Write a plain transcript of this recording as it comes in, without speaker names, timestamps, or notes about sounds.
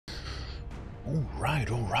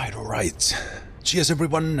Alright. Cheers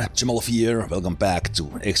everyone, Zemalf here, welcome back to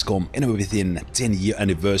XCOM Enemy Within 10-year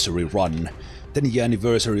anniversary run. 10-year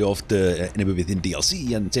anniversary of the Enemy Within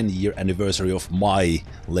DLC and 10-year anniversary of my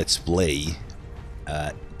Let's Play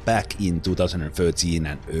back in 2013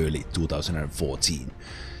 and early 2014.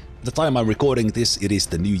 At the time I'm recording this, it is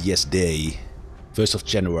the New Year's Day, 1st of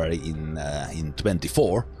January in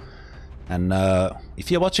 24. And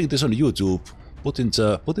if you're watching this on YouTube, put in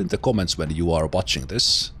the comments when you are watching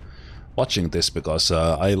this because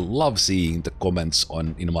I love seeing the comments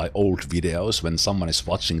in my old videos when someone is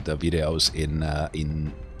watching the videos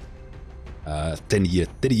in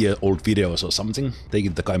 10-year old videos or something,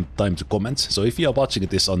 taking the time to comment. So if you are watching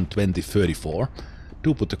this on 2034,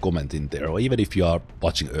 do put a comment in there, or even if you are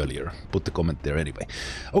watching earlier, put the comment there anyway.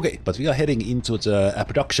 Okay, but we are heading into the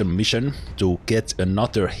production mission to get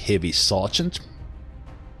another heavy sergeant.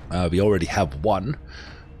 We already have one.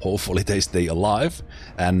 Hopefully they stay alive.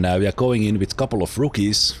 And we are going in with a couple of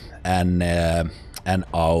rookies and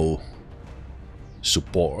our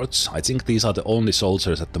supports. I think these are the only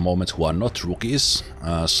soldiers at the moment who are not rookies.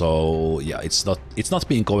 So yeah, it's not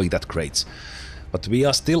been going that great. But we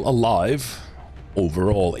are still alive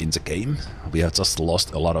overall in the game. We have just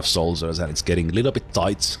lost a lot of soldiers and it's getting a little bit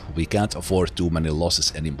tight. We can't afford too many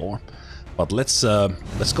losses anymore. But let's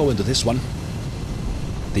go into this one.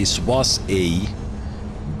 This was a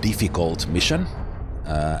difficult mission,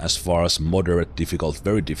 as far as moderate difficult,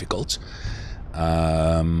 very difficult.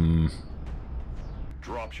 Dropship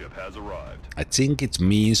has arrived. I think it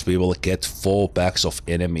means we will get 4 packs of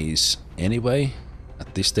enemies anyway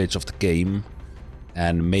at this stage of the game,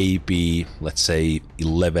 and maybe, let's say,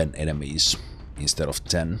 11 enemies instead of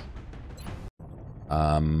 10.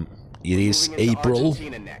 It is April.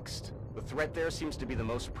 Next. The threat there seems to be the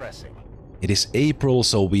most pressing. It is April,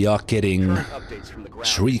 so we are getting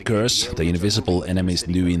Shriekers, the invisible enemies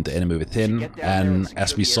new in the Enemy Within, and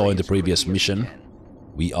as we saw in the previous mission,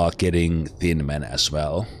 we are getting Thin Men as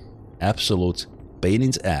well. Absolute pain in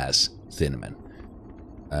the ass, Thin Men.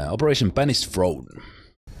 Operation Banished Throne.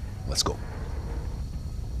 Let's go.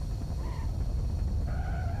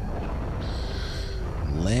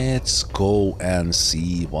 Let's go and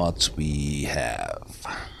see what we have.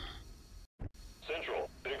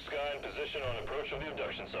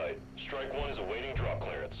 Strike 1 is awaiting drop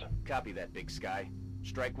clearance. Copy that, Big Sky.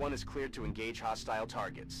 Strike 1 is cleared to engage hostile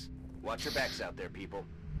targets. Watch your backs out there, people.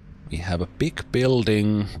 We have a big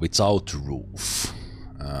building without roof.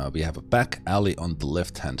 We have a back alley on the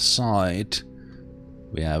left-hand side.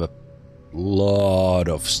 We have a lot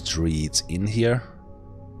of streets in here.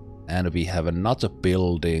 And we have another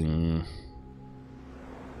building.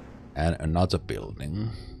 And another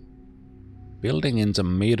building. Building in the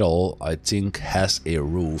middle, I think, has a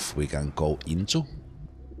roof we can go into.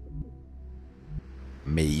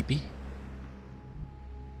 Maybe.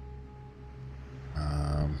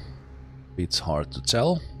 It's hard to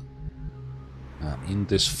tell. In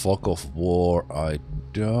this fog of war, I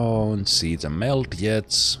don't see the meld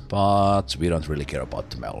yet, but we don't really care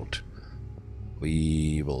about the meld.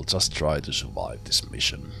 We will just try to survive this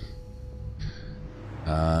mission.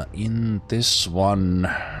 In this one...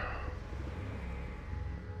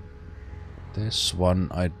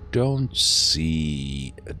 I don't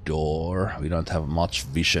see a door. We don't have much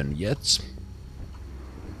vision yet.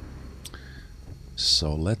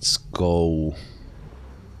 So let's go.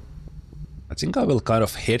 I think I will kind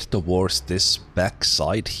of head towards this back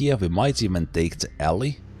side here. We might even take the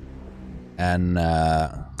alley and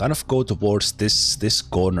kind of go towards this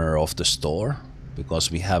corner of the store,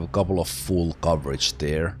 because we have a couple of full coverage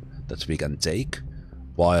there that we can take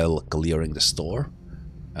while clearing the store.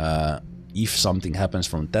 If something happens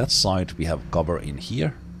from that side, we have cover in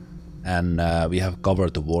here, and we have cover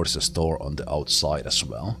towards the store on the outside as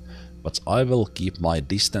well. But I will keep my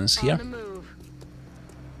distance here.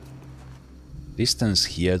 Distance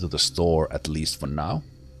here to the store, at least for now.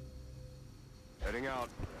 Heading out.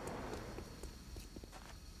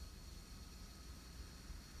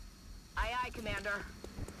 Aye, aye, Commander.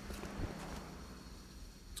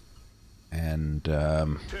 And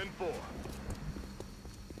 10-4.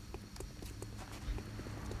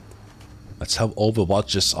 let's have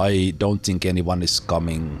overwatches. I don't think anyone is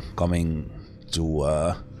coming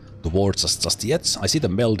towards us just yet. I see the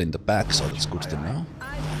meld in the back, so that's good to know.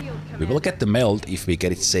 We will get the meld if we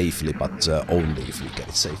get it safely, but only if we get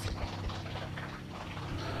it safely.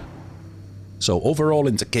 So overall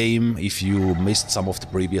in the game, if you missed some of the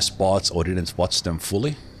previous parts or didn't watch them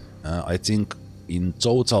fully, I think in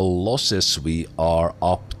total losses we are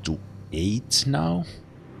up to 8 now.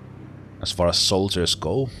 as far as soldiers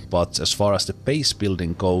go, but as far as the base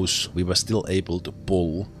building goes, we were still able to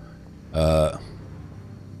pull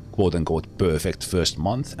quote-unquote perfect first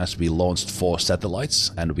month, as we launched 4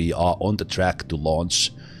 satellites, and we are on the track to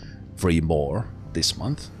launch 3 more this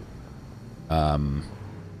month.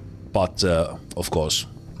 But of course,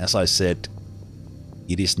 as I said,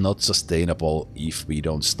 it is not sustainable if we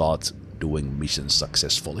don't start doing missions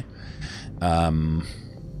successfully.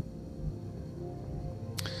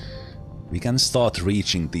 We can start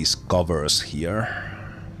reaching these covers here.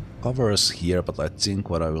 But I think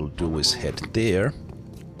what I will do is head there.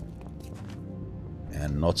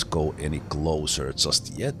 And not go any closer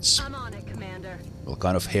just yet. I'm on it, Commander. We'll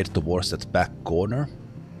kind of head towards that back corner.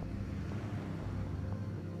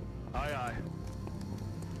 Aye, aye.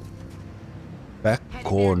 Back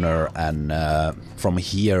corner, and from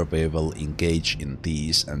here we will engage in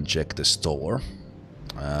these and check the store.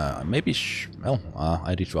 Maybe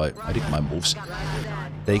I did my moves.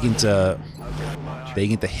 Taking the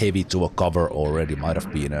heavy to a cover already might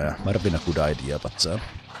have been a good idea, but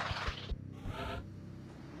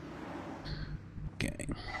okay.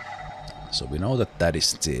 So we know that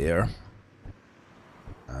is there.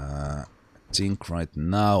 I think right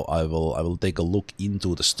now I will take a look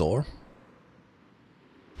into the store.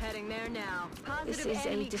 Heading there now. This is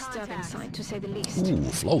a disturbing sight, to say the least. Ooh,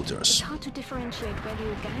 floaters. It's hard to differentiate where the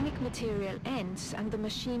organic material ends and the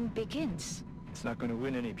machine begins. It's not going to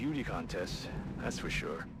win any beauty contests, that's for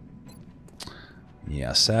sure.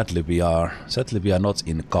 Yeah, sadly we are not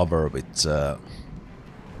in cover with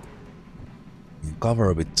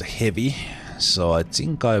heavy. So I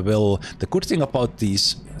think I will. The good thing about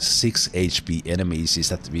these 6 HP enemies is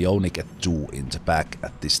that we only get 2 in the back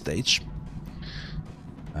at this stage.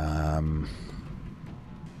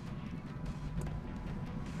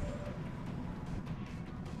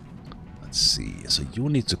 Let's see. So you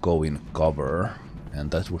need to go in cover, and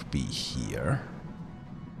that would be here.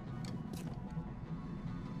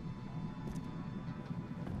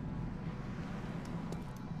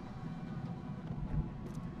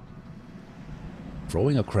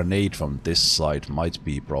 Throwing a grenade from this side might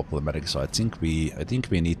be problematic, so I think we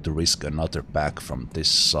need to risk another pack from this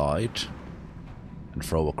side and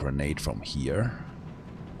throw a grenade from here,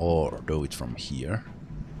 or do it from here.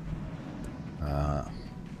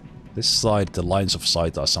 This side, the lines of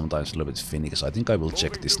sight are sometimes a little bit finicky, so I think I will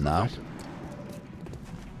check this now.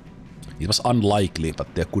 It was unlikely,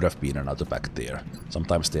 but there could have been another pack there.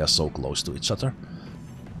 Sometimes they are so close to each other.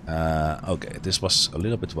 Okay, this was a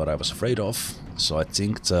little bit what I was afraid of. So I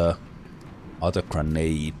think the other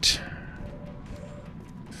grenade...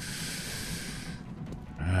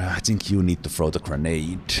 I think you need to throw the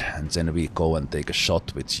grenade, and then we go and take a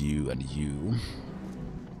shot with you and you.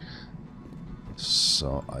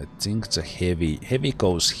 So I think the heavy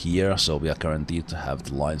goes here, so we are guaranteed to have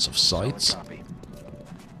the lines of sight.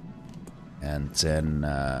 And then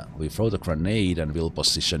we throw the grenade and we'll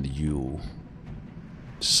position you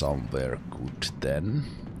somewhere good then.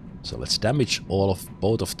 So let's damage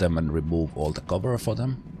both of them and remove all the cover for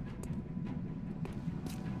them.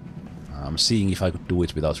 I'm seeing if I could do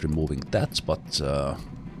it without removing that, but don't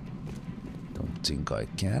think I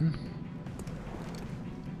can.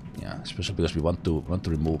 Yeah, especially because we want to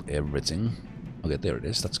remove everything. Okay, there it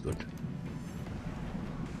is. That's good.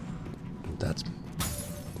 Do that.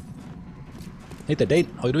 Hey there, Dane.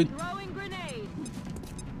 How you doing? Throwing grenade.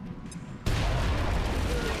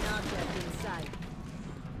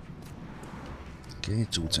 Okay,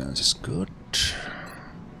 2 turns is good.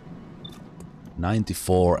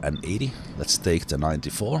 94 and 80. Let's take the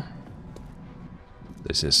 94.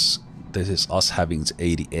 This is us having the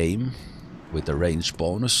 80 aim with the range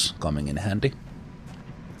bonus coming in handy.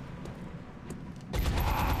 Dead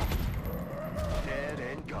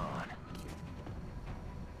and gone.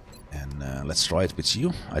 And let's try it with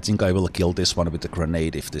you. I think I will kill this one with the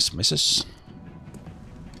grenade if this misses.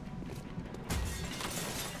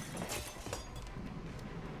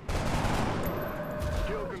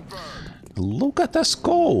 Look at us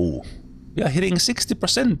go! We are hitting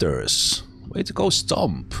 60%ers. Way to go,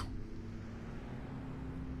 Stomp.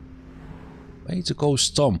 Way to go,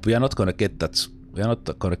 Stomp. We are not gonna get that. We are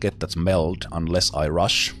not gonna get that meld unless I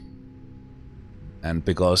rush. And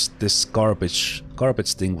because this garbage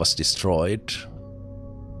thing was destroyed,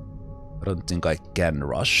 I don't think I can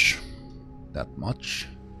rush that much.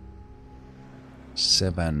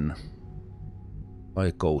 7.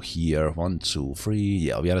 I go here, 1, 2, 3.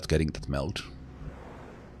 Yeah, we are not getting that meld.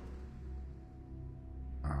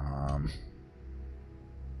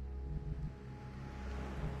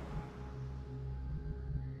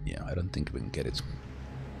 Yeah, I don't think we can get it.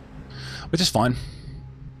 Which is fine.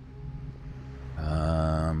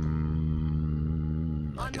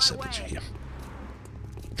 is happening here?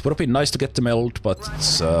 It would have been nice to get the meld, but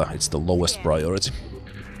it's the lowest priority.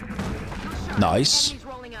 Nice.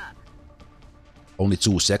 Only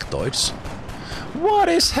 2 sectoids. What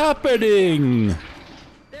is happening?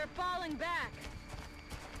 They're falling back.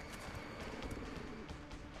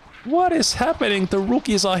 What is happening? The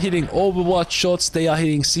rookies are hitting Overwatch shots. They are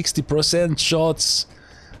hitting 60% shots.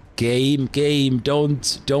 Game,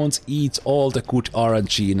 don't eat all the good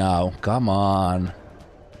RNG now. Come on.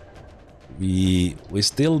 We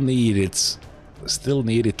still need it. Still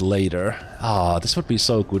need it later. Ah, this would be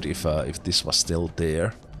so good if this was still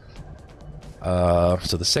there.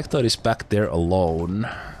 So the sector is back there alone.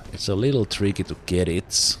 It's a little tricky to get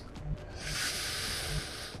it.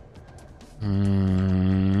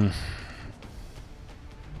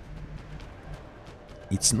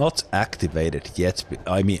 It's not activated yet.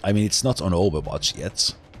 I mean, it's not on Overwatch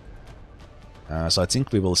yet. So I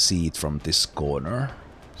think we will see it from this corner.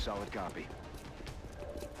 Solid copy.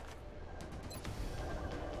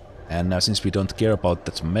 And since we don't care about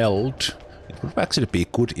that meld, it would actually be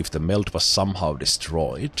good if the meld was somehow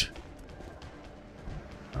destroyed.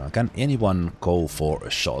 Can anyone go for a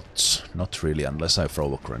shot? Not really, unless I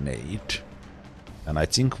throw a grenade. And I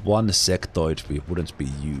think one sectoid we wouldn't be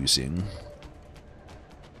using.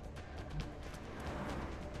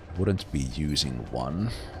 Wouldn't be using one.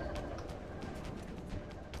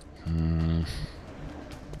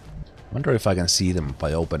 Wonder if I can see them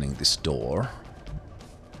by opening this door.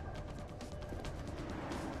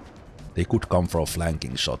 They could come for a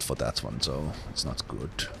flanking shot for that one, so it's not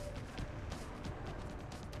good.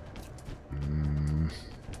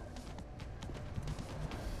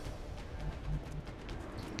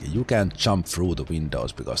 Okay, you can't jump through the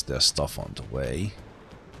windows because there's stuff on the way.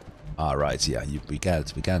 Ah, right, yeah, we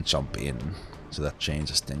can't jump in, so that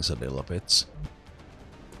changes things a little bit.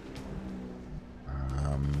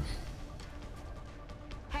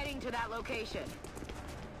 Heading to that location.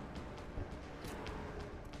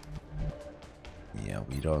 Yeah,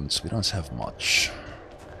 we don't have much.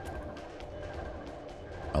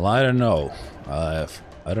 Well, I don't know. I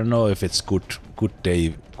don't know if it's good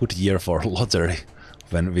year for lottery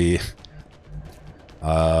when we've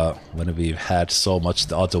had so much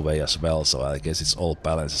the other way as well. So I guess it's all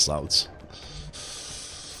balances out.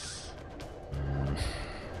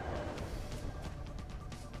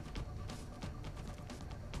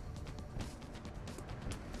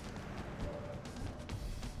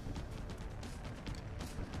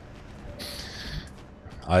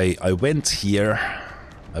 I went here,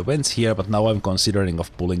 but now I'm considering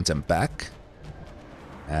of pulling them back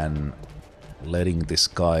and letting this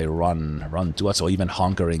guy run to us, or even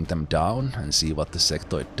hunkering them down and see what the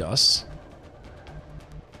sectoid does.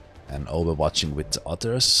 And overwatching with the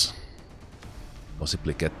others,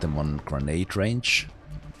 possibly get them on grenade range.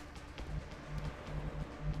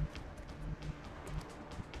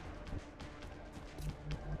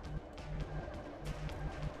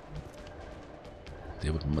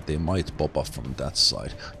 They might pop up from that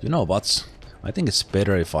side. You know what? I think it's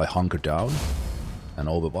better if I hunker down and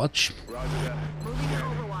overwatch. Moving to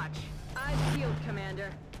Overwatch. Eyes peeled, Commander.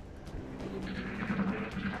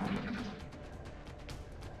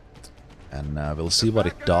 And we'll see what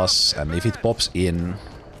it does. And if it pops in,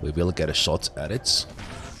 we will get a shot at it.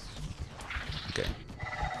 Okay.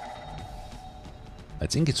 I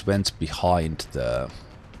think it went behind the...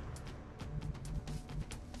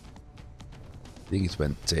 I think it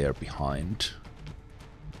went there behind.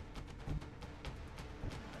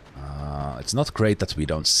 It's not great that we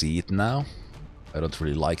don't see it now. I don't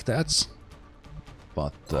really like that.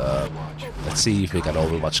 But let's see if we can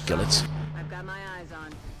Overwatch kill it. I've got my eyes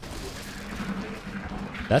on.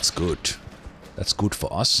 That's good. That's good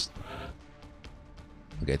for us.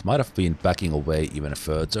 Okay, it might have been backing away even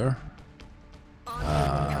further.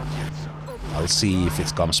 I'll see if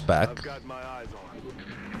it comes back.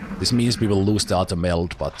 This means we will lose the other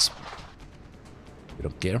meld, but we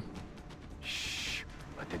don't care. Shh,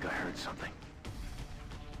 I think I heard something.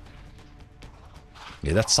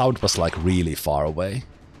 Yeah, that sound was like really far away.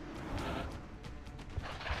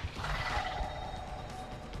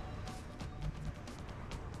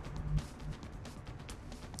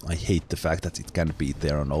 I hate the fact that it can't be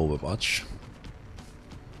there on Overwatch.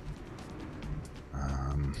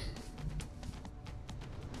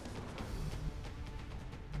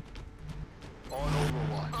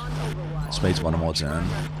 Let's wait one more turn.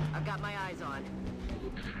 I've got my eyes on.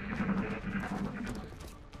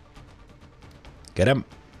 Get him.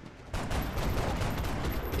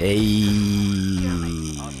 Hey.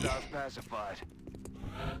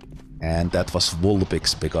 And that was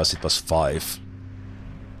Vulpix because it was 5.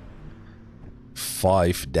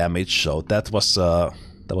 85 damage, so that was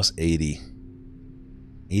 80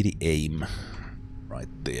 aim right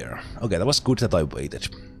there. Okay, that was good that I waited.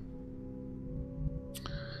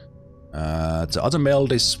 The other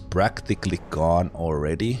meld is practically gone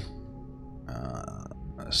already,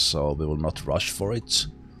 so we will not rush for it.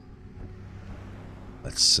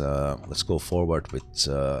 Let's go forward with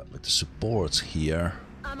the support here.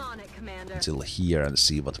 I'm on it, Commander. Until here and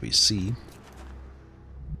see what we see.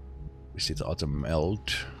 We see the other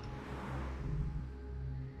meld.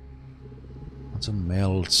 Other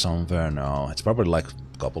meld somewhere now. It's probably like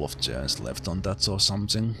a couple of turns left on that or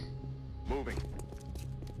something. Moving.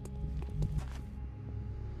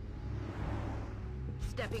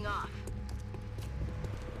 Stepping off.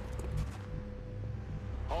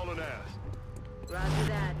 Hauling ass. Roger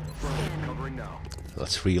that. Scanning. Covering now.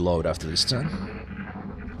 Let's reload after this turn.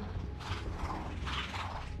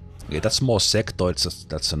 Okay, that's more sectoids.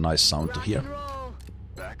 That's a nice sound to Rock hear. and roll.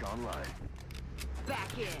 Back online.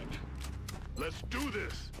 Back in. Let's do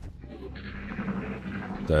this.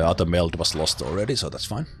 The other meld was lost already, so that's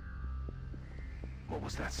fine. What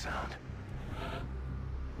was that sound?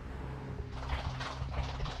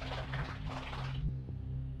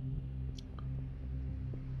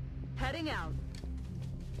 Heading out.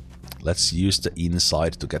 Let's use the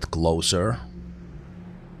inside to get closer.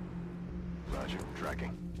 Roger.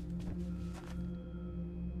 Tracking.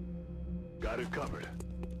 Got it covered.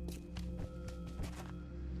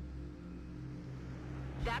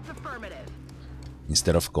 That's affirmative.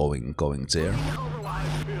 Instead of going there. Overwatch.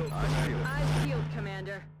 I feel Eyes peeled,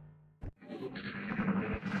 Commander.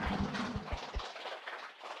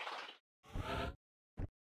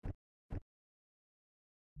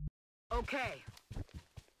 Okay.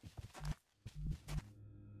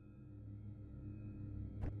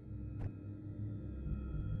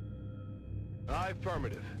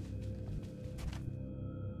 affirmative.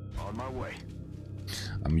 On my way.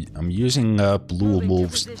 I'm using blue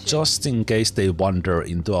moves just in case they wander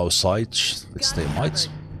into our sights, which they might.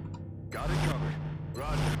 Got it covered.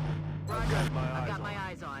 Roger. I've got my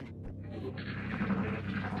eyes on.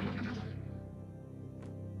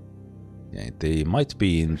 Yeah, they might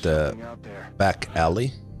be in the Something out there. back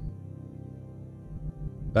alley.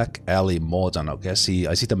 Back alley more than okay. I see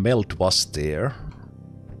the melt was there.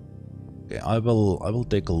 Okay, I will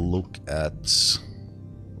take a look at.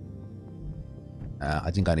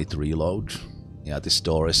 I think I need to reload. Yeah, this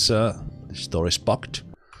door is bugged.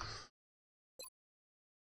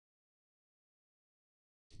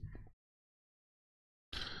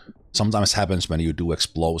 Sometimes happens when you do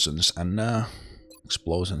explosions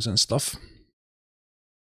and stuff.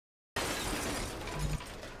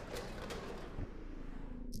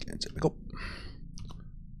 Okay, there we go.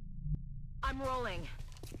 I'm rolling.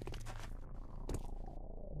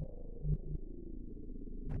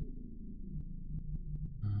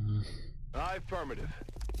 Affirmative.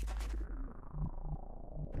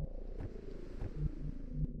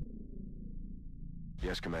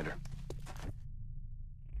 Yes, Commander.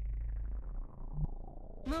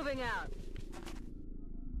 Moving out.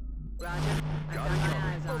 Roger. I've got it my covered.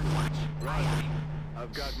 eyes on. Overwatch. Aye, aye.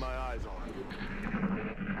 I've got my eyes on.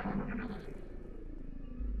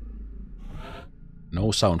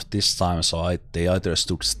 No sound this time, so they either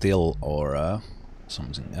stood still or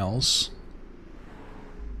something else.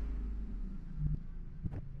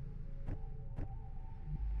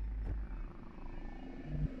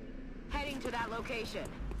 Heading to that location.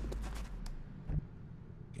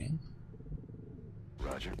 Okay.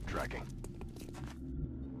 Roger. Tracking.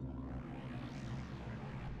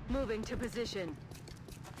 Moving to position.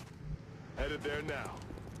 Headed there now.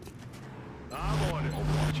 I'm on it.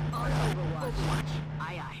 Overwatch. On Overwatch.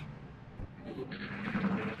 Aye, aye.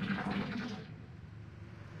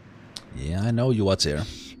 Yeah, I know you are there.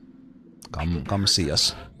 Come see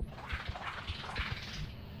us.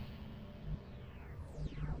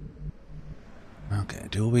 Okay,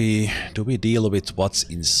 do we deal with what's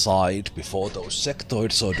inside before those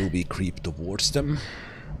sectoids, or do we creep towards them?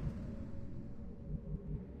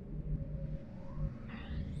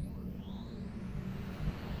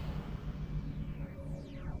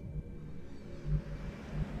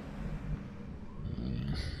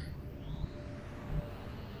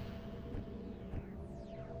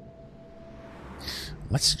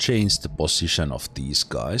 Let's change the position of these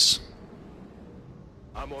guys.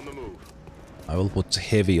 I'm on the move. I will put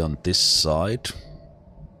heavy on this side,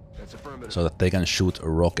 That's affirmative. so that they can shoot a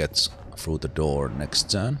rocket through the door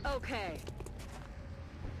next turn. Okay.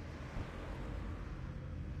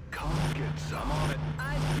 Come get some on it.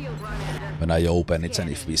 Eyes peeled, Commander. When I open it and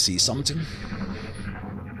if we see something.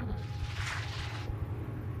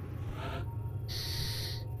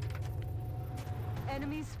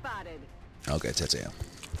 Enemy spotted. Okei, se.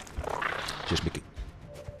 Siis Miki.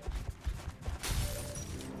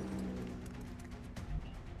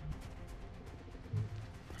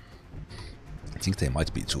 I think they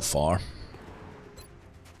might be too far.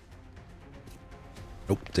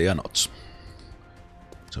 Nope, they are not.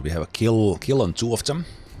 So we have a kill on 2 of them.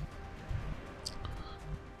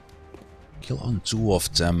 Kill on 2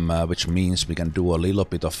 of them, which means we can do a little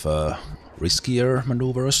bit of riskier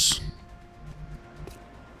maneuvers.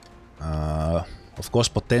 Of course,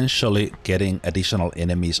 potentially getting additional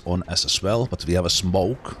enemies on us as well, but we have a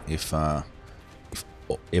smoke if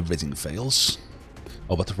everything fails.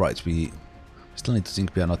 Oh, but right, we still need to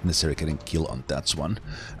think we are not necessarily getting kill on that one.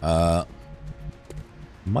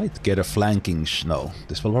 Might get a flanking... no,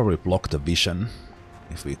 this will probably block the vision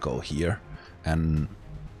if we go here. And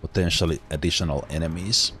potentially additional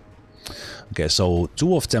enemies. Okay, so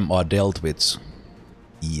 2 of them are dealt with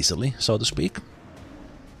easily, so to speak.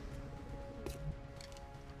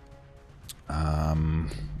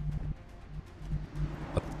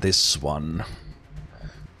 But this one...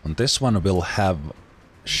 on this one we'll have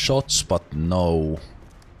shots, but no...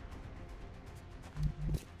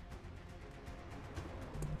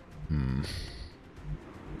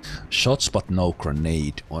 shots, but no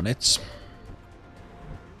grenade on it.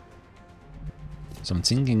 So I'm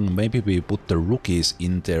thinking maybe we put the rookies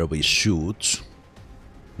in there, we shoot,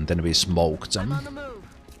 and then we smoke them. I'm on the move.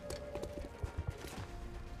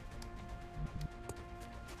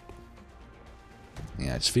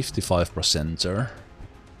 Yeah, it's 55%er.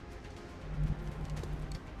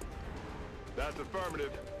 That's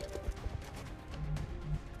affirmative.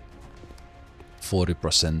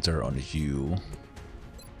 40%er on you.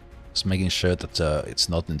 Just making sure that it's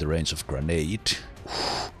not in the range of grenade.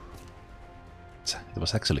 It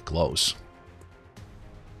was actually close.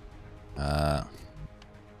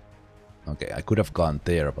 Okay, I could have gone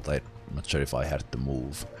there, but I'm not sure if I had to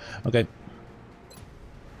move. Okay.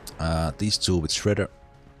 These 2 with Shredder.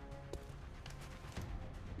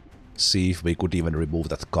 See if we could even remove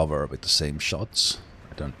that cover with the same shots.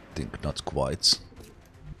 I don't think, not quite.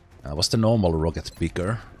 Was the normal rocket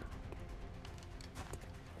bigger?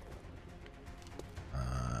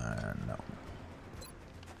 No.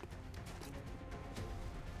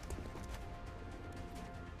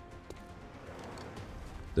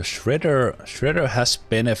 The Shredder has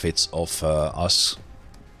benefits of us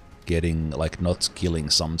getting, like, not killing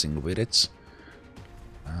something with it.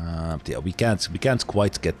 Yeah, we can't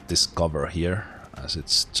quite get this cover here, as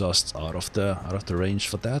it's just out of the range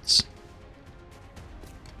for that.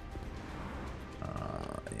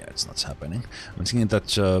 Yeah, it's not happening. I'm thinking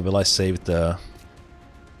that will I save the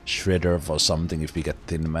Shredder for something if we get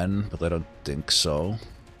Thin Men, but I don't think so.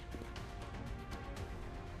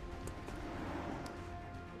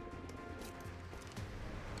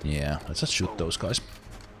 Yeah, let's just shoot those guys.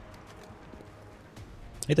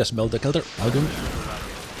 Hey there, Smell the Kelter. How you doing?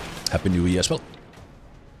 Happy New Year as well.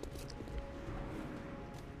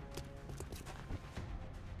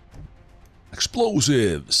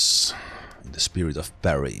 Explosives! In the spirit of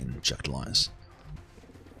Barry in Jagged Lines.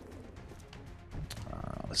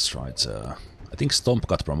 Let's try it. I think Stomp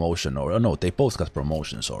got promotion, or no, they both got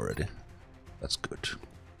promotions already. That's good.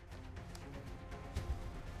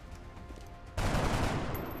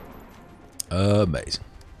 Amazing.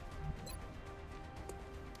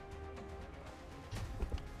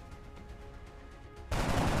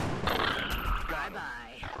 Bye-bye.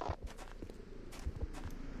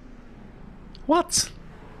 What?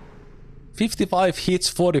 55 hits,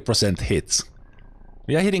 40% hits.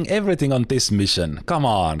 We are hitting everything on this mission. Come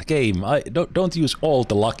on, game. Don't use all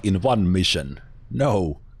the luck in one mission.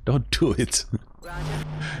 No, don't do it. Roger.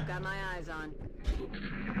 I've got my eyes on.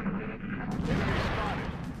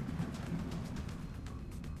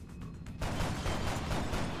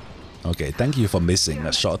 Okay, thank you for missing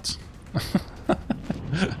a shot.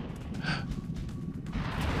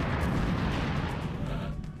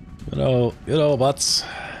 You know what?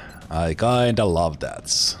 I kinda love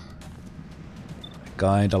that.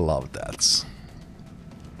 I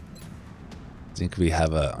think we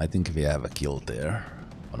have a kill there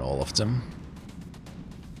on all of them.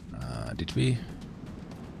 Did we?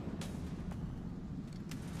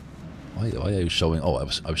 Why are you showing? Oh, I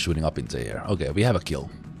was shooting up in the air. Okay, we have a kill.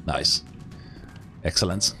 Nice.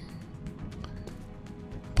 Excellent.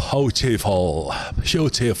 Beautiful.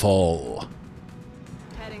 Beautiful.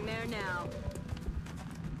 Heading there now.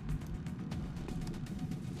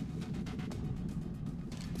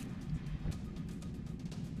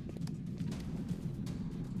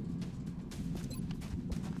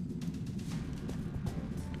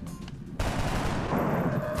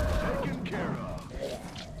 Taken care of.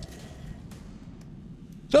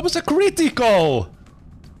 That was a critical!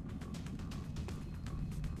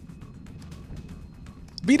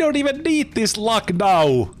 We don't even need this luck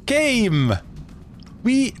now! Game!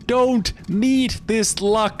 We don't need this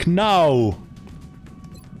luck now!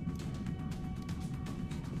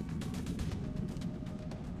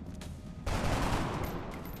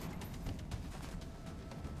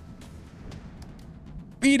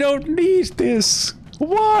 We don't need this!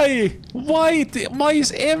 Why? Why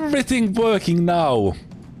is everything working now?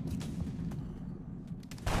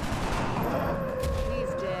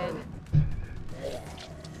 He's dead.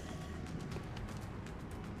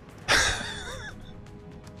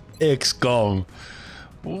 XCOM.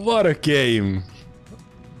 What a game.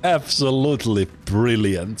 Absolutely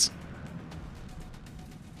brilliant.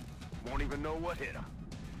 Won't even know what hit him.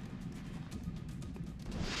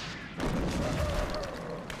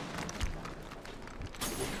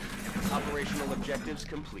 Operational objectives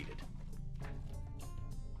completed.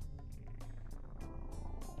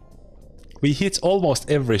 We hit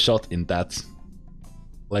almost every shot in that.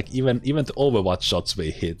 Like even the Overwatch shots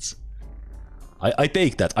we hit. I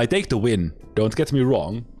take that. I take the win. Don't get me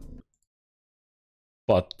wrong.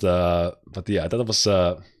 But yeah, that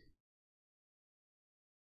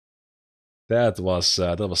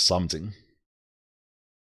was something.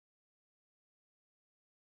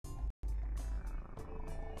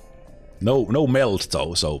 No melt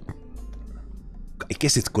though, so I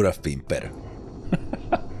guess it could have been better.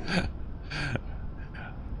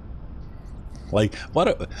 Like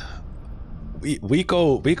what? We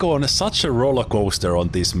go on such a roller coaster on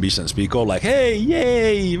these missions. We go like, hey,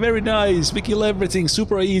 yay, very nice. We kill everything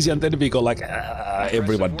super easy, and then we go like,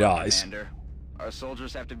 everyone dies. Commander. Our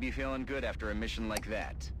soldiers have to be feeling good after a mission like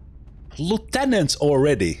that. Lieutenants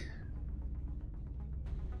already.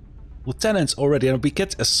 Lieutenants already, and we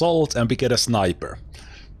get assault and we get a sniper.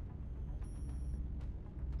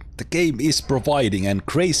 The game is providing, and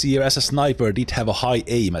Crazier as a sniper did have a high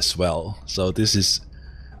aim as well. So this is...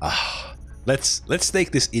 let's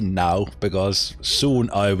take this in now, because soon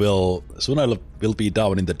I will be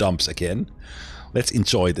down in the dumps again. Let's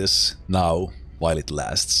enjoy this now while it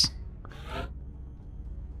lasts.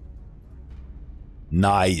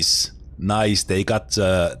 Nice. Nice, they got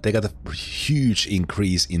a huge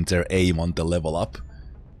increase in their aim on the level up.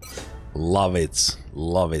 Love it,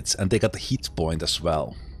 love it. And they got the hit point as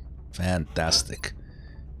well. Fantastic.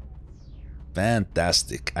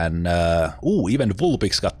 Fantastic. And ooh, even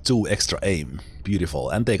Vulpix got 2 extra aim.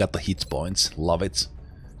 Beautiful. And they got the hit points. Love it.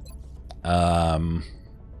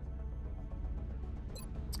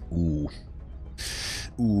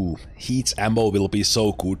 Ooh, heat ammo will be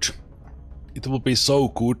so good. It will be so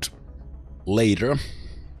good later.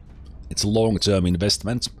 It's a long-term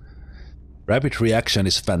investment. Rapid reaction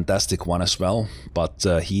is a fantastic one as well, but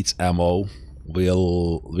heat ammo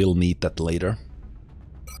will need that later.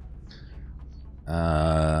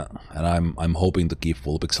 And I'm hoping to keep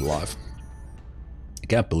Vulpix alive. I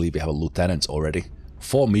can't believe we have a lieutenant already.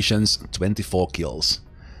 4 missions, 24 kills.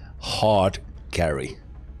 Hard carry.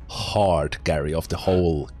 Hard carry of the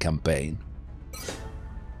whole campaign.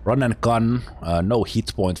 Run and gun, no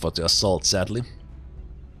hit point for the assault, sadly.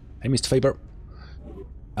 Hey, Mr. Faber.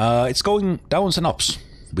 It's going downs and ups.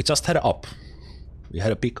 We just had an up. We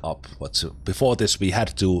had a big up. But before this, we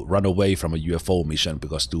had to run away from a UFO mission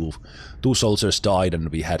because two soldiers died, and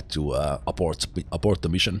we had to abort the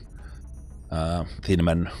mission. Thin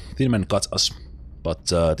Man got us, but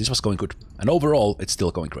this was going good. And overall, it's still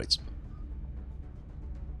going great.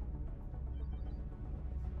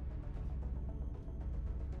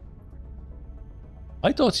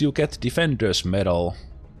 I thought you get Defender's Medal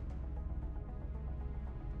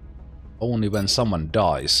only when someone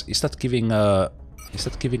dies. Is that giving a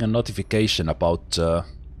notification about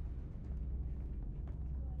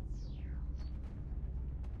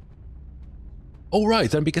Oh right,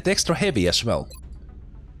 then we get extra heavy as well.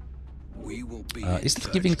 Is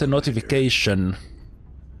that giving the notification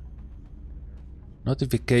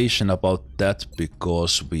about that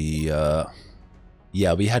because we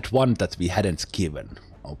yeah, we had one that we hadn't given.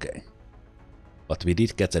 Okay. But we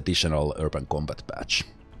did get additional urban combat badge.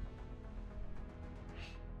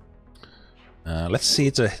 Let's see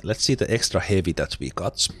the extra heavy that we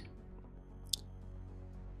got.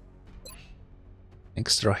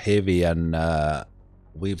 Extra heavy, and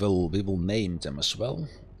we will name them as well.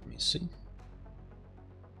 Let me see.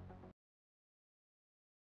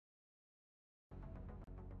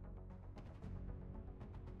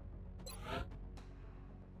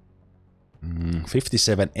 Mm,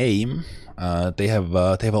 57 aim. They have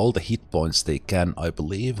all the hit points they can, I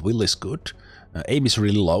believe. Will is good. Aim is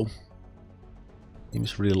really low. Aim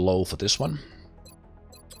is really low for this one.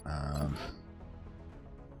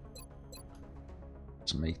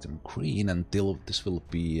 Let's make them green until this will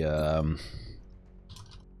be Adam.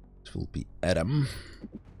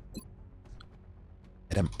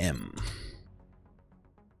 Adam M.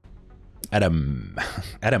 Adam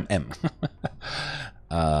M.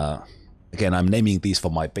 Again, I'm naming these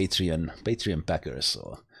for my Patreon backers,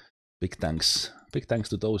 so big thanks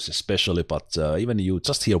to those especially. But even you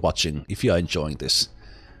just here watching, if you are enjoying this,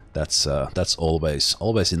 that's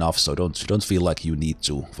always enough. So don't feel like you need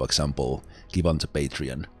to, for example, give on to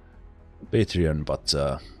Patreon. But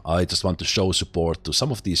I just want to show support to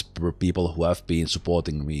some of these people who have been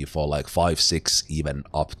supporting me for like 5, 6, even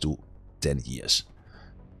up to 10 years,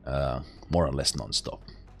 more or less non-stop.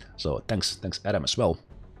 So thanks Adam as well.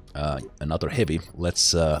 Another heavy.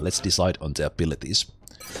 Let's decide on the abilities.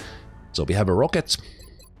 So we have a rocket.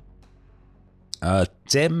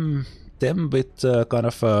 Them with kind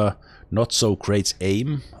of not so great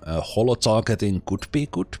aim. Holo targeting could be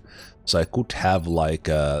good. So I could have like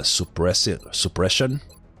suppression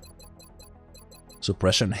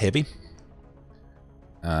heavy.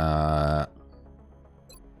 I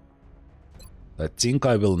think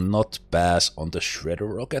I will not pass on the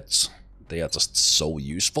shredder rockets. They are just so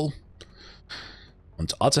useful. On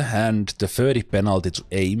the other hand, the 30 penalty to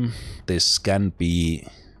aim, this can be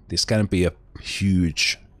a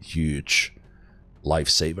huge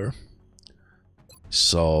lifesaver.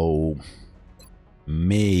 So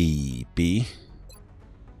maybe,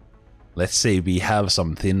 let's say we have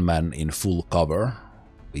some thin man in full cover.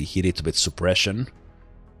 We hit it with suppression,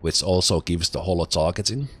 which also gives the holo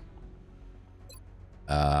targeting.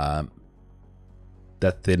 That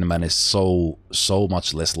thin man is so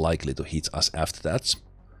much less likely to hit us after that.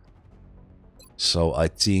 So I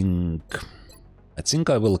think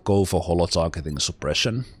I will go for holo targeting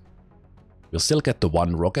suppression. We'll still get the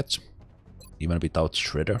 1 rocket, even without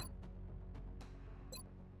shredder.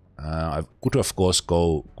 I could of course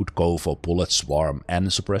go for bullet swarm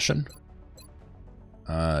and suppression.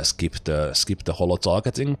 Skip the holo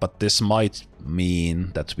targeting, but this might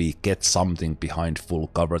mean that we get something behind full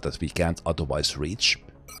cover that we can't otherwise reach.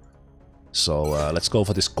 So let's go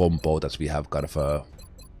for this combo that we have kind of a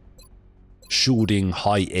shooting,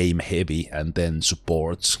 high aim heavy, and then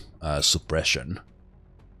support suppression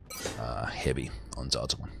heavy on the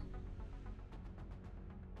other one.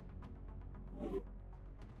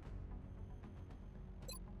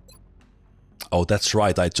 Oh, that's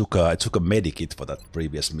right. I took a medikit for that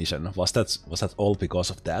previous mission. Was that all because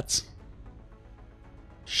of that?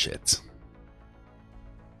 Shit.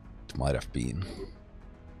 It might have been.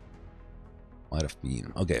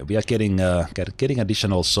 Okay, we are getting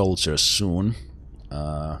additional soldiers soon.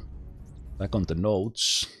 Back on the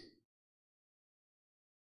notes.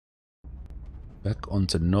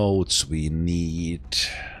 We need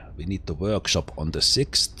the workshop on the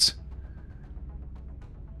 6th.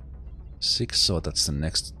 So that's the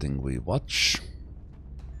next thing we watch.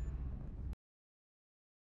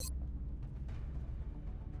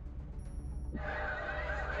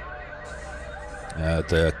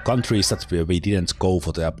 The countries that we didn't go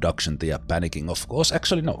for the abduction, they are panicking. Of course,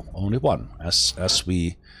 actually no, only one. As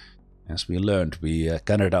we learned,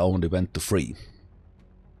 Canada only went to 3.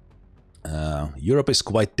 Europe is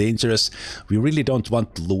quite dangerous. We really don't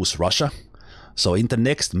want to lose Russia. So in the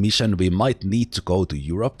next mission we might need to go to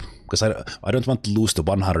Europe, because I don't want to lose the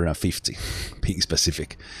 150, being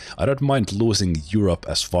specific. I don't mind losing Europe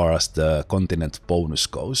as far as the continent bonus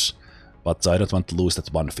goes, but I don't want to lose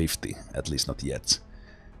that 150, at least not yet.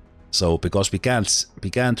 So because we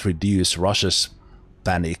can't reduce Russia's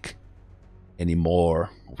panic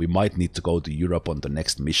anymore, we might need to go to Europe on the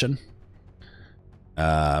next mission.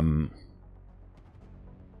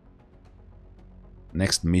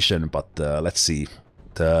 Next mission, but let's see.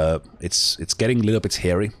 It's getting a little bit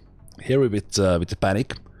hairy with the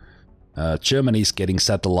panic. Germany is getting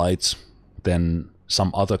satellites, then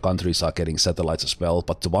some other countries are getting satellites as well,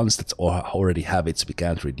 but the ones that already have it, we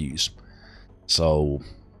can't reduce. So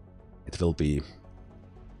it will be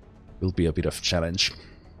a bit of a challenge.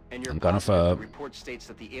 And your report states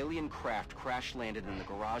that the alien craft crash landed in the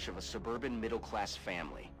garage of a suburban middle-class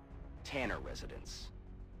family, Tanner residence.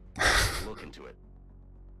 Look into it.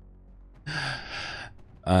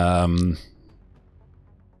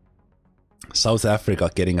 South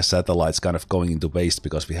Africa getting a satellite's kind of going into waste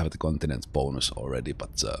because we have the continent bonus already,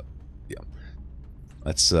 but yeah.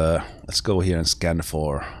 Let's go here and scan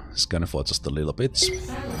for just a little bit.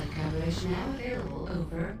 Satellite coverage now available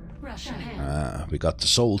over Russia. We got the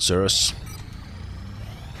soldiers.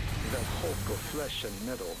 That hulk of flesh and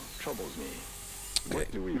metal troubles me.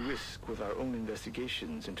 What do we risk with our own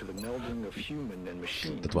investigations into the melding of human and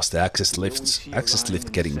machine? That was the access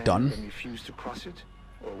lift getting done. And refuse to cross it?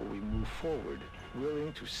 Or will we move forward,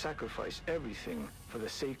 willing to sacrifice everything for the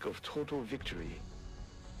sake of total victory?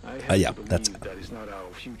 I have to believe that is not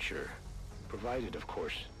our future, provided, of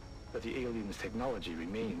course, that the aliens' technology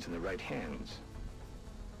remains in the right hands.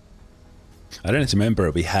 I don't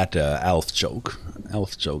remember we had an elf joke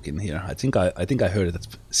in here. I think I heard that,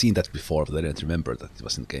 seen that before, but I don't remember that it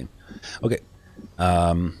was in game. Okay,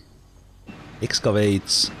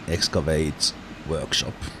 excavate,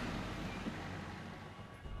 workshop.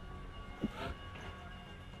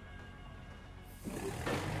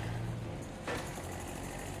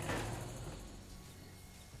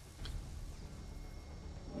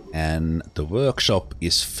 And the workshop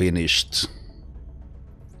is finished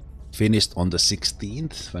on the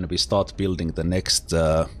 16th, when we start building the next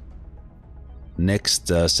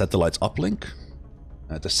satellite uplink.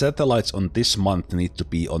 The satellites on this month need to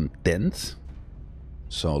be on 10th,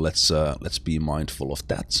 so let's be mindful of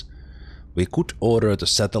that. We could order the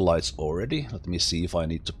satellites already. Let me see if I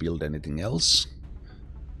need to build anything else,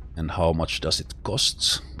 and how much does it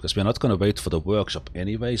cost, because we're not gonna wait for the workshop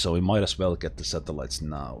anyway, so we might as well get the satellites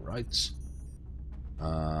now, right?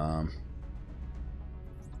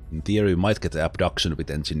 In theory, we might get the abduction with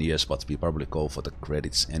engineers, but we probably go for the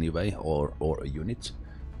credits anyway, or a unit.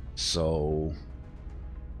 So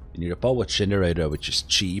we need a power generator, which is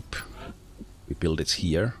cheap. We build it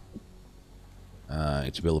here.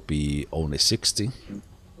 It will be only 60,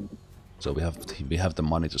 so we have the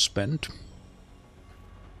money to spend.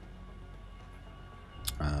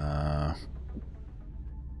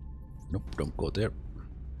 Nope, don't go there.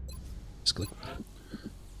 Just click.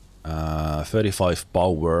 35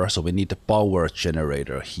 power, so we need a power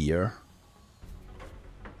generator here,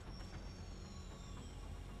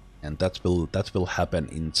 and that will happen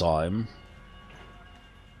in time,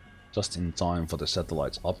 just in time for the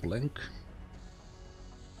satellite's uplink.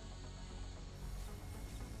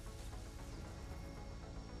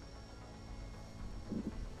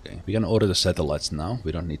 Okay, we can order the satellites now.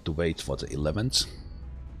 We don't need to wait for the 11th.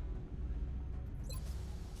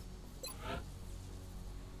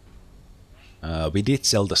 We did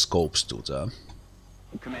sell the scopes to the...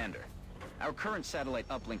 Commander, our current satellite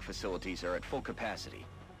uplink facilities are at full capacity.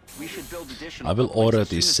 We should build additional... I will order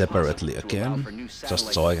these separately again,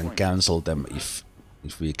 just so I can cancel them if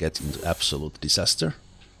we get into absolute disaster.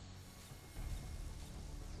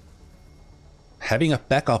 Having a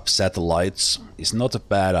backup satellites is not a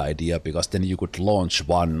bad idea, because then you could launch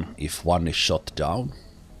one if one is shot down.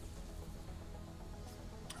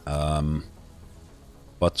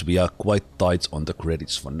 But we are quite tight on the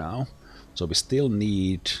credits for now, so we still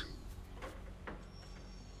need...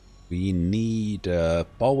 We need a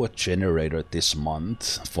power generator this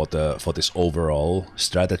month for this overall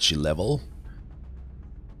strategy level.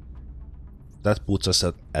 That puts us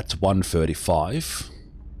at 135.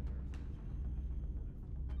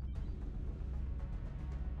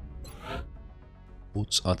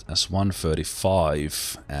 Puts us as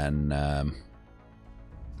 135, and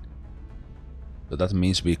so that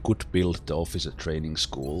means we could build the officer training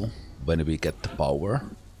school when we get the power.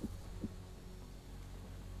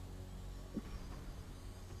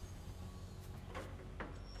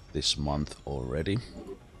 This month already.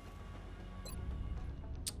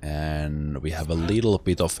 And we have a little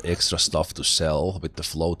bit of extra stuff to sell with the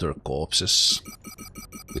floater corpses.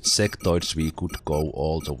 With sectoids we could go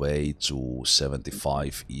all the way to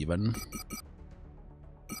 75 even.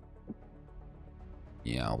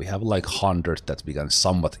 Yeah, we have like 100 that we can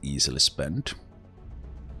somewhat easily spend.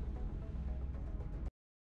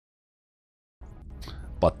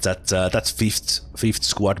 But that fifth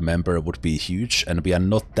squad member would be huge, and we are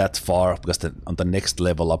not that far, because on the next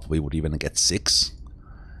level up we would even get 6.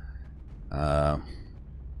 So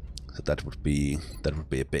that would be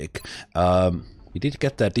a big. We did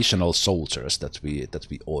get the additional soldiers that we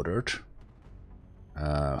ordered.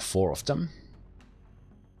 4 of them.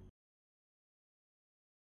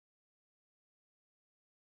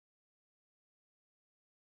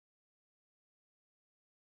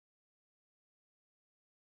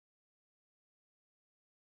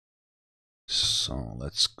 So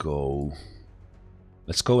let's go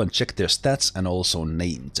and check their stats and also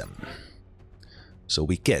name them. So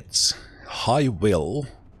we get high will,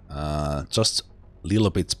 just a little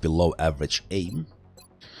bit below average aim.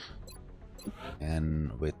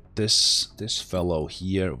 And with this fellow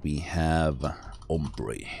here we have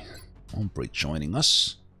Ombre joining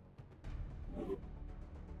us.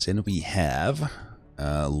 Then we have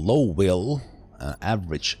low will,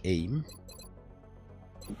 average aim.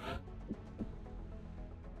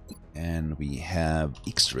 And we have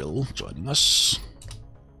X-Drill joining us.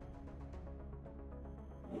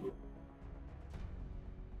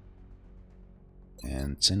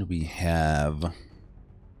 And then we have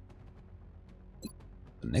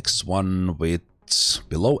the next one with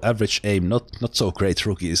below average aim, not so great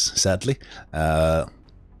rookies, sadly.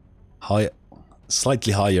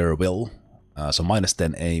 Slightly higher will, so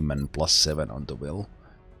 -10 aim and +7 on the will.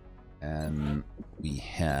 And we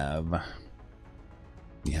have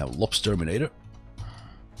Lobsterminator.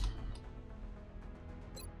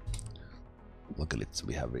 Luckily,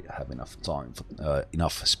 we have enough time,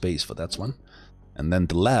 enough space for that one. And then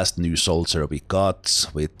the last new soldier we got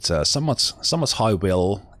with somewhat high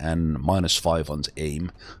will and -5 on the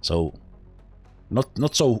aim. So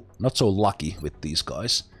not so lucky with these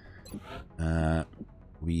guys.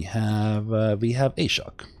 We have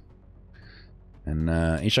Ashok. And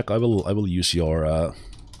Ashok, I will use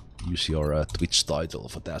your Twitch title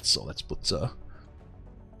for that. So let's put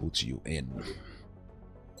you in.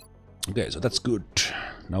 Okay, so that's good.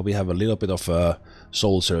 Now we have a little bit of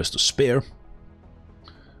soldiers to spare.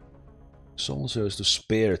 Soldiers to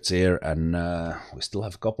spare there, and we still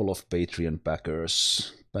have a couple of Patreon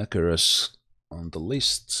backers on the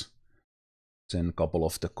list. Then a couple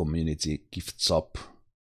of the community gifts up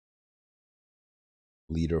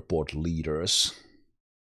leaderboard leaders.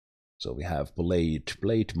 So we have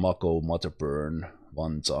Blade, Mako, Motherburn,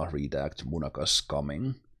 Vanta, Redact, Munakas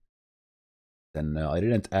coming. Then I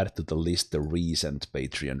didn't add to the list the recent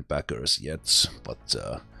Patreon backers yet, but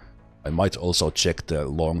I might also check the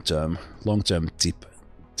long-term tip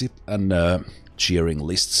and cheering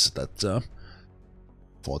lists that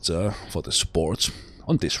for the support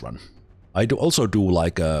on this run. I also do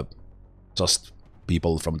like just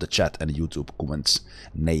people from the chat and YouTube comments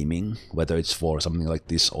naming, whether it's for something like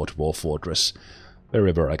this or Dwarf Fortress,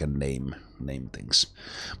 wherever I can name things.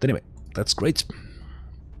 But anyway, that's great.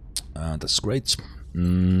 That's great.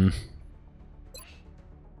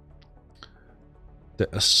 The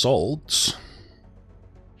assault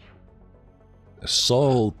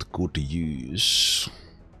could use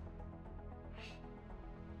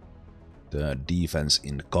the defense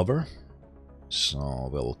in cover, so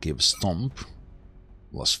we'll give Stomp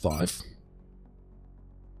 +5.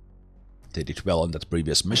 They did well on that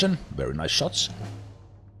previous mission. Very nice shots.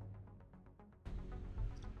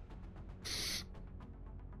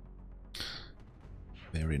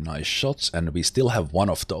 Very nice shots, and we still have one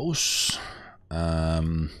of those.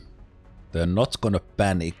 They're not gonna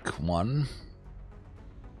panic one.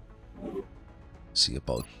 See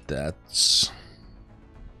about that.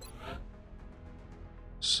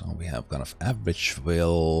 So we have kind of average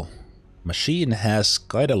will. Machine has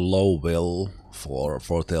quite a low will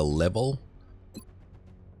for their level.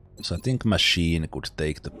 So I think Machine could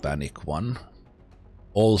take the panic one.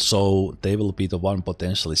 Also, they will be the one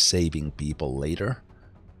potentially saving people later.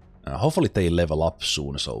 Hopefully they level up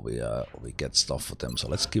soon, so we get stuff for them. So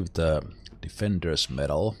let's give the Defender's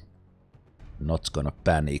Medal. Not gonna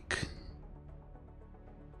panic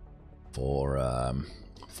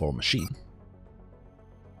for Machine.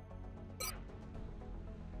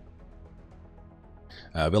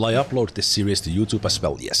 Will I upload this series to YouTube as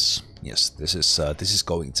well? Yes, yes. This is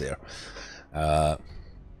going there.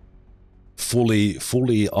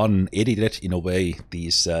 Fully unedited in a way.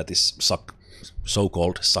 This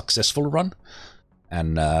so-called successful run,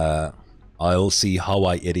 and I'll see how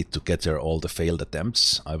I edit together all the failed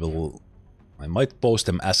attempts. I might post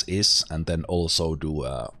them as is, and then also do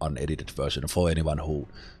an unedited version for anyone who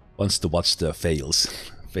wants to watch the fails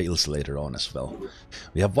later on as well.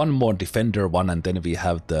 We have one more defender one, and then we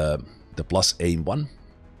have the plus aim one.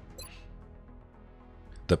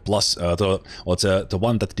 The plus the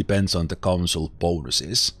one that depends on the council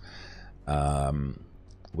bonuses,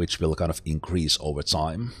 which will kind of increase over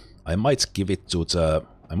time. I might give that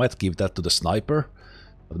to the sniper,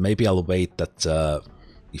 but maybe I'll wait that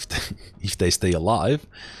if they stay alive,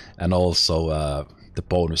 and also the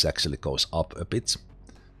bonus actually goes up a bit.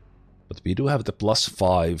 But we do have the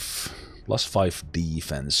 +5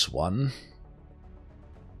 defense one.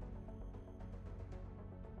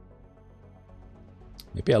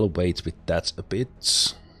 Maybe I'll wait with that a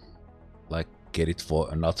bit, like get it for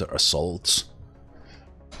another assault.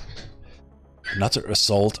 Another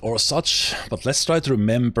assault or such, but let's try to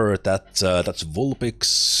remember that that's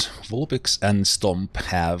Vulpix and Stomp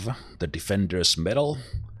have the Defender's Medal,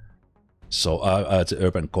 so the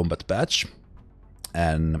Urban Combat Badge,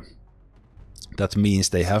 and that means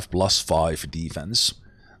they have +5 defense.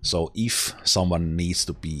 So if someone needs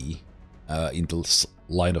to be in the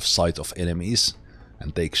line of sight of enemies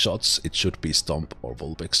and take shots, it should be Stomp or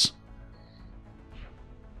Vulpix.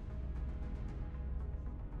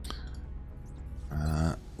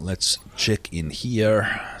 let's check in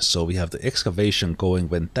here. So we have the excavation going.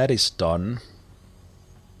 When that is done,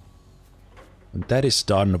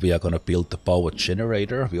 we are gonna build the power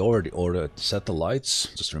generator. We already ordered satellites.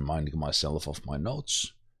 Just reminding myself of my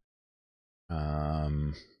notes.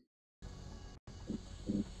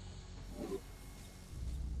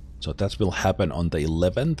 So that will happen on the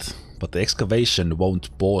 11th, but the excavation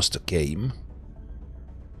won't pause the game.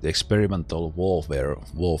 The experimental warfare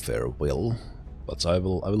will, but I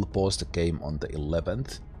will pause the game on the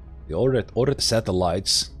 11th. We ordered the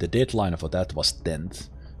satellites. The deadline for that was 10th,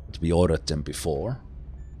 but we ordered them before.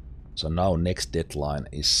 So now next deadline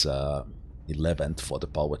is 11th for the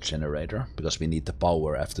power generator, because we need the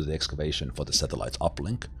power after the excavation for the satellite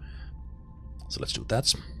uplink. So let's do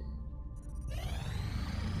that.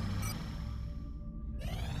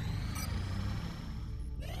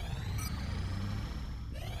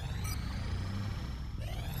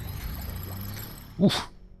 Oof.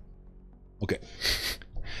 Okay.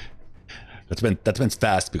 that went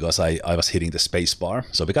fast because I was hitting the space bar.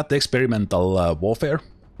 So we got the experimental warfare,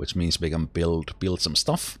 which means we can build some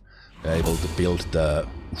stuff. We're able to build the...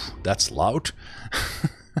 Oof, that's loud.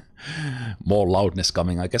 More loudness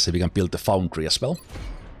coming, I guess. We can build the foundry as well.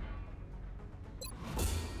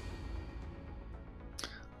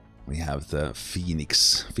 We have the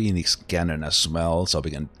Phoenix cannon as well, so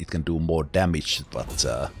it can do more damage,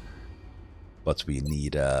 but we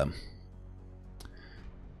need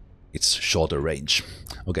it's shorter range.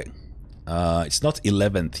 Okay, it's not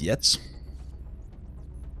 11th yet.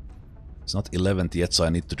 It's not 11th yet, so I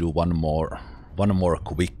need to do one more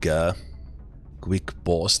quick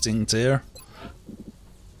pause thing there.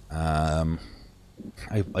 I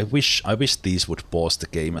wish these would pause the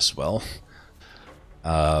game as well.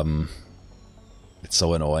 It's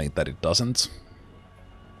so annoying that it doesn't.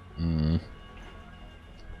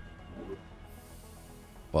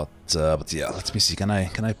 But yeah, let me see. Can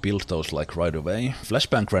I build those like right away?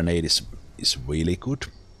 Flashbang grenade is really good.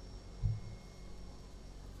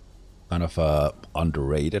 Kind of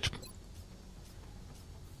underrated.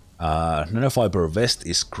 Nanofiber vest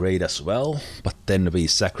is great as well, but then we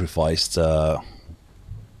sacrificed the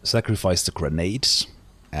grenades,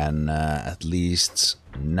 and at least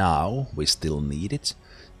now we still need it.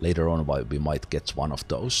 Later on, we might get one of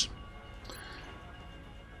those.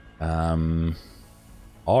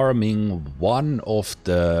 Arming one of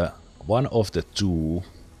the two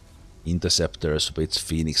interceptors with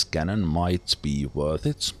Phoenix cannon might be worth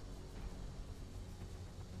it.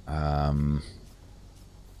 Because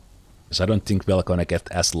I don't think we're gonna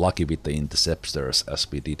get as lucky with the interceptors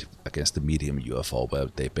as we did against the medium UFO, where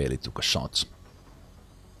they barely took a shot.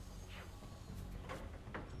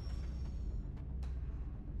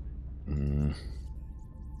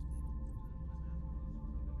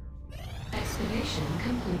 Excavation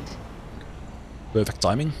complete. Perfect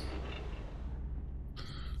timing.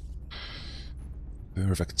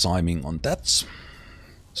 Perfect timing on that.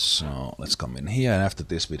 So let's come in here, and after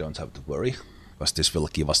this we don't have to worry, because this will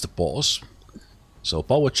give us the pause. So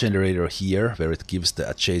power generator here, where it gives the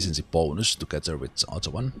adjacency bonus together with the other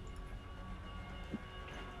one.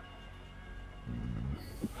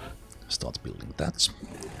 Start building that.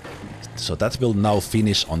 So that will now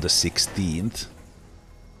finish on the 16th.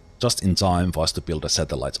 Just in time for us to build a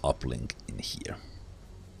satellite uplink in here.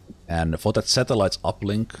 And for that satellite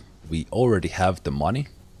uplink, we already have the money.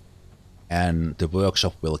 And the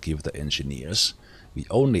workshop will give the engineers. We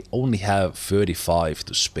only have 35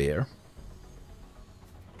 to spare.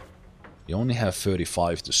 We only have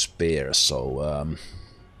 35 to spare, so...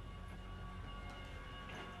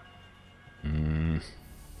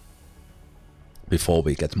 before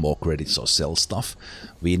we get more credits or sell stuff,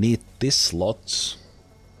 we need this slot.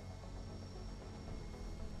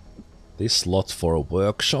 This slot for a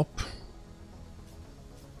workshop.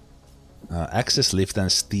 Access lift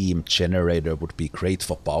and steam generator would be great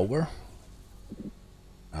for power.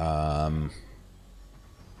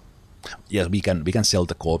 Yeah, we can sell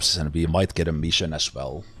the corpses, and we might get a mission as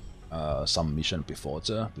well. Some mission before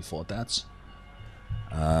that.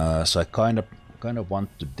 So I kind of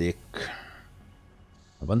want to dig.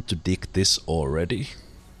 I want to dig this already.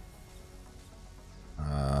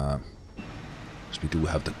 Because we do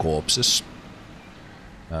have the corpses.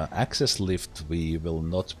 Access lift we will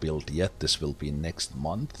not build yet. This will be next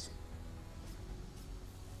month.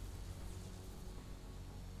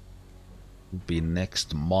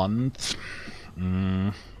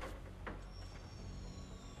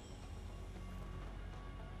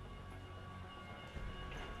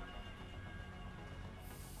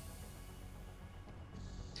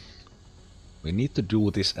 We need to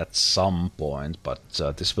do this at some point, but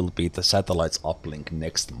this will be the satellite's uplink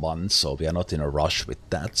next month, so we are not in a rush with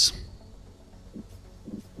that.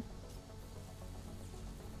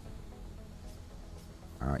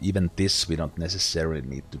 Even this we don't necessarily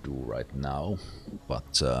need to do right now,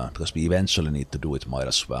 but because we eventually need to do it, might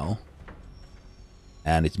as well.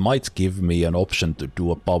 And it might give me an option to do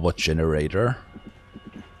a power generator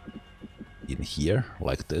in here,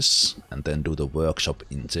 like this, and then do the workshop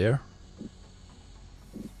in there.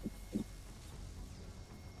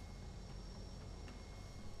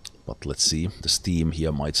 But let's see, the Steam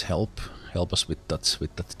here might help us with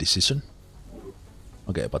that decision.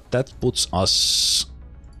 Okay, but that puts us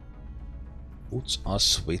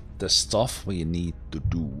with the stuff we need to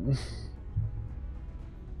do.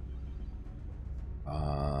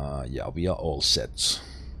 Yeah, we are all set.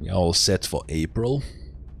 We are all set for April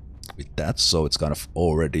with that, so it's kind of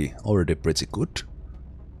already pretty good.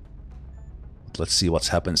 But let's see what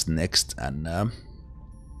happens next and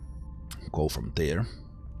go from there.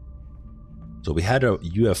 So we had a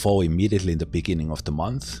UFO immediately in the beginning of the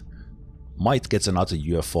month. Might get another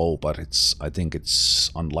UFO, but I think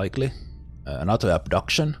it's unlikely. Another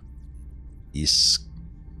abduction is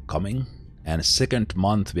coming, and second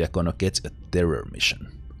month we are gonna get a terror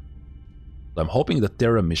mission. So I'm hoping the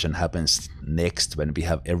terror mission happens next when we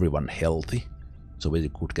have everyone healthy, so we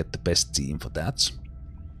could get the best team for that.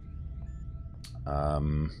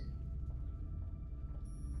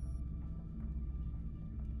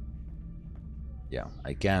 Yeah,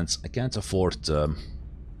 I can't afford the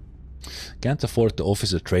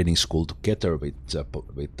officer training school together with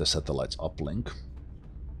the satellite's uplink.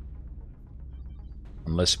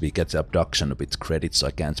 Unless we get the abduction with credits,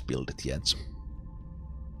 I can't build it yet.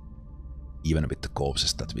 Even with the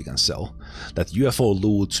corpses that we can sell. That UFO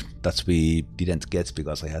loot that we didn't get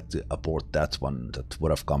because I had to abort that one, that would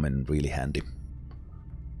have come in really handy.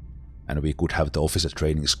 And we could have the officer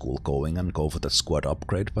training school going and go for that squad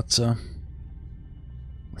upgrade, but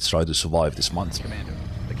let's try to survive this month. Commander,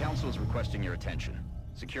 the Council is requesting your attention.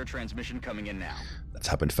 Secure transmission coming in now. That's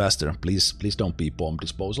happened faster. Please don't be bomb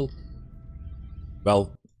disposal.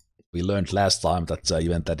 Well, we learned last time that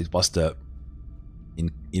even that it was the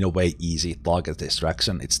in a way easy target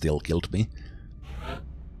distraction, it still killed me.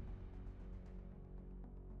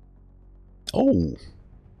 Oh,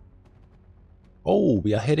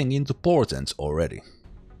 we are heading into portents already.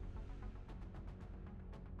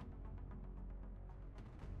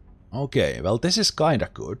 Okay, well this is kinda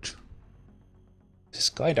good. This is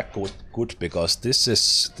kinda good because this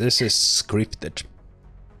is scripted.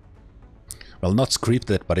 Well, not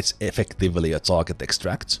scripted, but it's effectively a target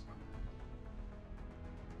extract.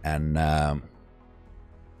 And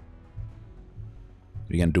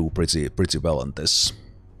we can do pretty well on this.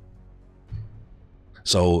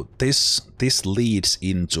 So this leads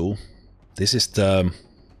into, this is the,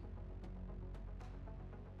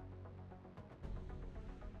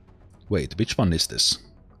 wait, which one is this?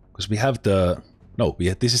 Because we have the, no,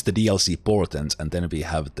 this is the DLC portent, and then we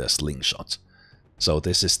have the Slingshot. So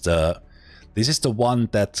this is the one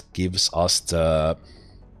that gives us the,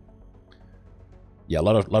 yeah, a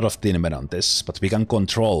lot of thin men on this, but we can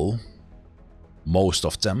control most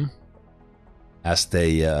of them as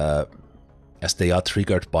they are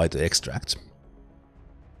triggered by the extract.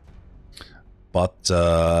 But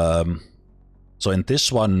so in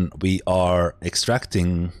this one we are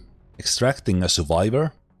extracting a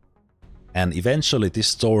survivor, and eventually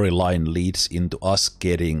this storyline leads into us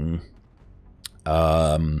getting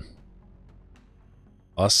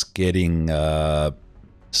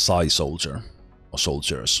Psi soldier or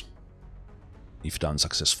soldiers if done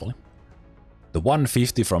successfully. The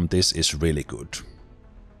 150 from this is really good.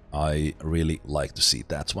 I really like to see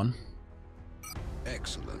that one.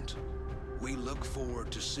 Excellent. We look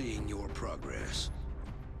forward to seeing your progress.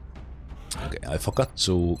 Okay, I forgot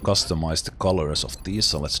to customize the colors of these,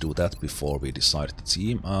 so let's do that before we decide the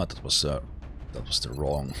team. That was the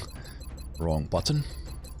wrong button.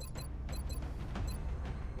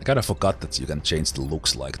 I kinda forgot that you can change the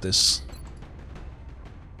looks like this.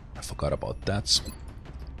 I forgot about that.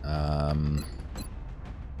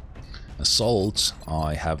 Assault,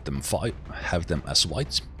 I have them as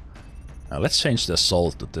white. Now let's change the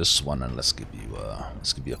assault to this one, and let's give you a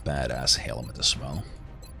badass helmet as well.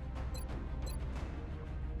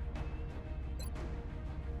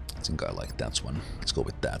 I think I like that one. Let's go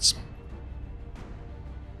with that.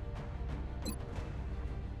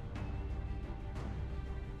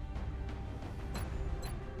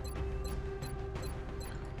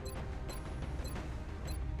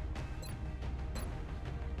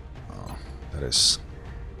 That is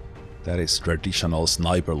That is traditional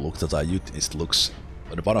sniper look that I use. It looks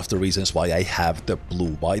one of the reasons why I have the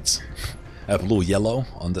blue white, blue yellow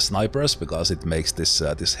on the snipers, because it makes this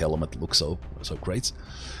this helmet look so great.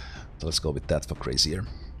 So let's go with that for crazier.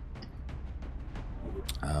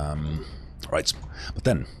 Right, but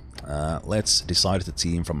then let's decide the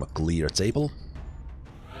team from a clear table.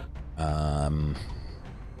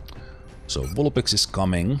 So Vulpix is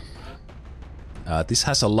coming. This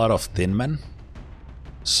has a lot of thin men,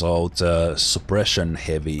 so the suppression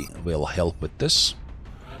heavy will help with this.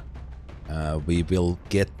 We will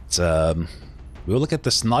get the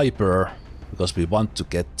sniper because we want to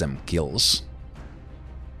get them kills.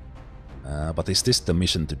 But is this the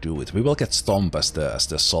mission to do it? We will get Stomp as the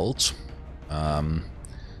assault.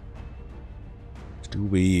 Do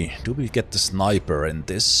we get the sniper in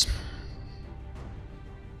this?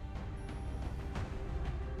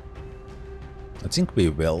 I think we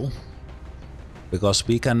will, because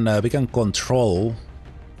we can control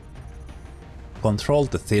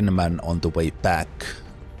the thin man on the way back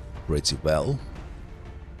pretty well.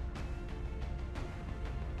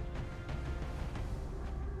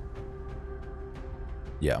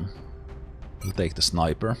 Yeah, we'll take the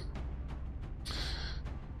sniper.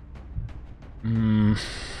 The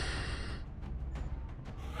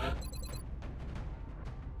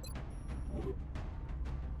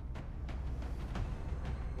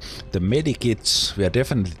medikits, we are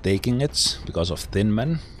definitely taking it because of thin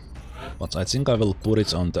men, but I think I will put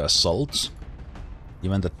it on the assault,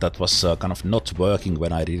 even that was kind of not working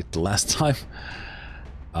when I did it the last time.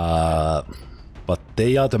 But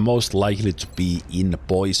they are the most likely to be in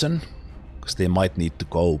poison, because they might need to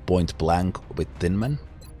go point blank with thin men.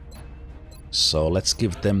 So let's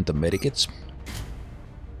give them the medikits.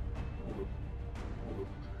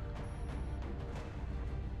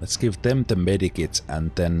 Let's give them the medikit,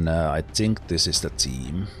 and then I think this is the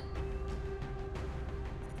team.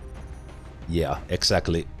 Yeah,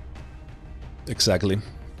 exactly. Exactly.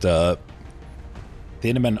 The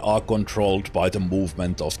thin men are controlled by the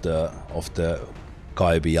movement of the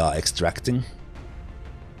guy we are extracting,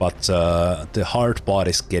 but the hard part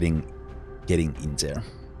is getting in there.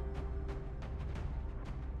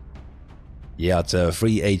 Yeah, the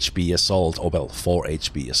 3 HP assault, or well, 4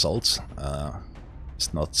 HP assault.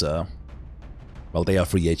 It's not, well, they are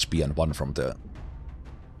 3 HP and 1 from the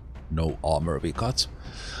no armor we got.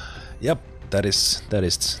 Yep, that is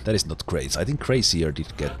not great. I think Crazier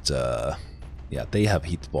did get, yeah, they have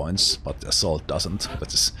hit points, but Assault doesn't,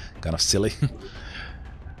 which is kind of silly.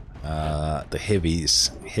 The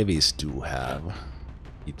heavies do have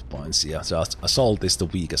hit points, yeah, so Assault is the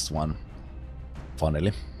weakest one,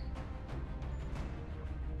 funnily.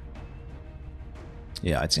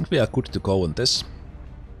 Yeah, I think we are good to go on this.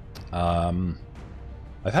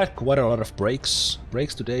 I've had quite a lot of breaks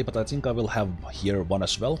today, but I think I will have here one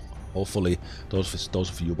as well. Hopefully those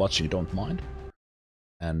of you watching don't mind.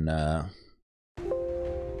 And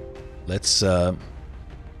let's I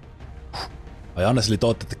honestly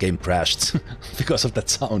thought that the game crashed because of that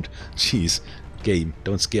sound. Jeez, game,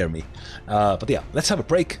 don't scare me. But yeah, let's have a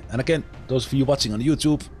break. And again, those of you watching on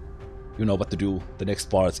YouTube, you know what to do. The next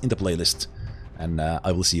part's in the playlist. And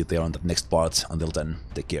I will see you there on the next part. Until then,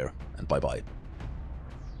 take care and bye-bye.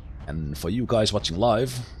 And for you guys watching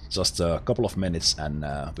live, just a couple of minutes and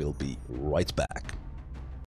we'll be right back.